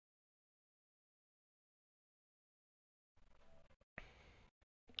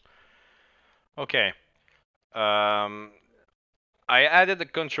Okay. Um, I added the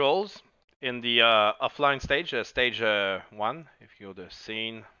controls in the offline stage, stage 1. If you go to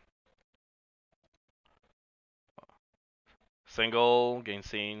scene, single, game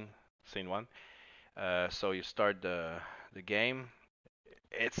scene, scene 1. So you start the game.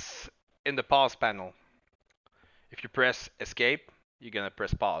 It's in the pause panel. If you press escape, you're gonna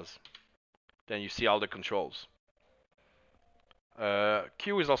press pause. Then you see all the controls.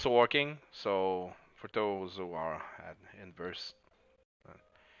 Q is also working, so for those who are at inverse. uh,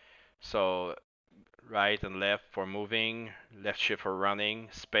 So right and left for moving, left shift for running,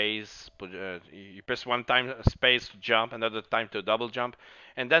 space. You press one time space to jump, another time to double jump,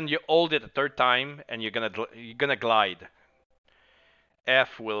 and then you hold it a third time, and you're gonna glide.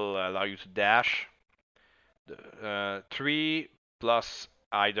 F will allow you to dash. 3 plus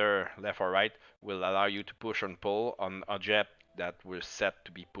either left or right will allow you to push and pull on object that were set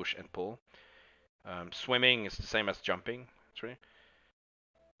to be push and pull. Swimming is the same as jumping. 3.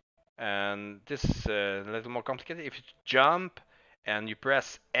 And this is a little more complicated. If you jump and you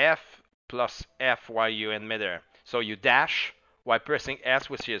press F plus F while you're in midair, so you dash while pressing S,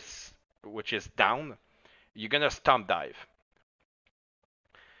 which is down, you're gonna stomp dive.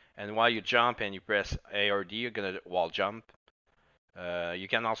 And while you jump and you press A or D, you're gonna wall jump. You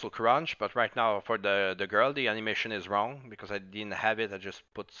can also crunch, but right now for the girl, the animation is wrong because I didn't have it. I just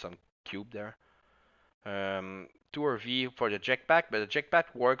put some cube there. 2 or V for the jetpack, but the jetpack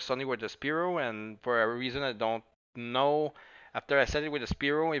works only with the Spiro, and for a reason I don't know, after I set it with the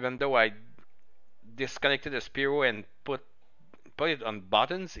Spiro, even though I disconnected the Spiro and put it on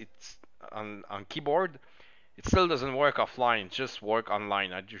buttons, it's on keyboard, it still doesn't work offline. It just work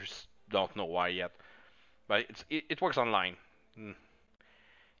online. I just don't know why yet, but it works online. Mm.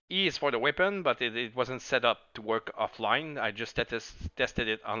 E is for the weapon, but it wasn't set up to work offline. I just tested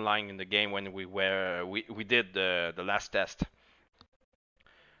it online in the game when we did the last test.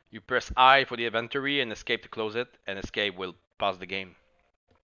 You press I for the inventory and escape to close it, and escape will pause the game.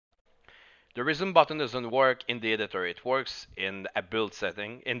 The resume button doesn't work in the editor. It works in a build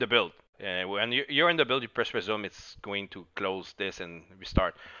setting, in the build. When you're in the build, you press resume, it's going to close this and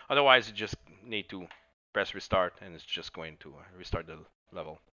restart. Otherwise, you just need to press restart, and it's just going to restart the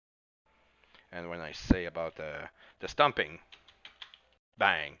level. And when I say about the stomping,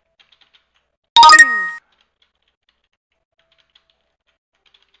 bang.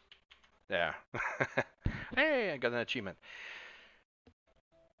 There. Hey, I got an achievement.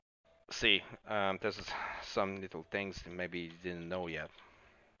 See, there's some little things that maybe you didn't know yet.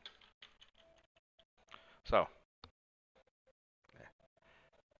 So,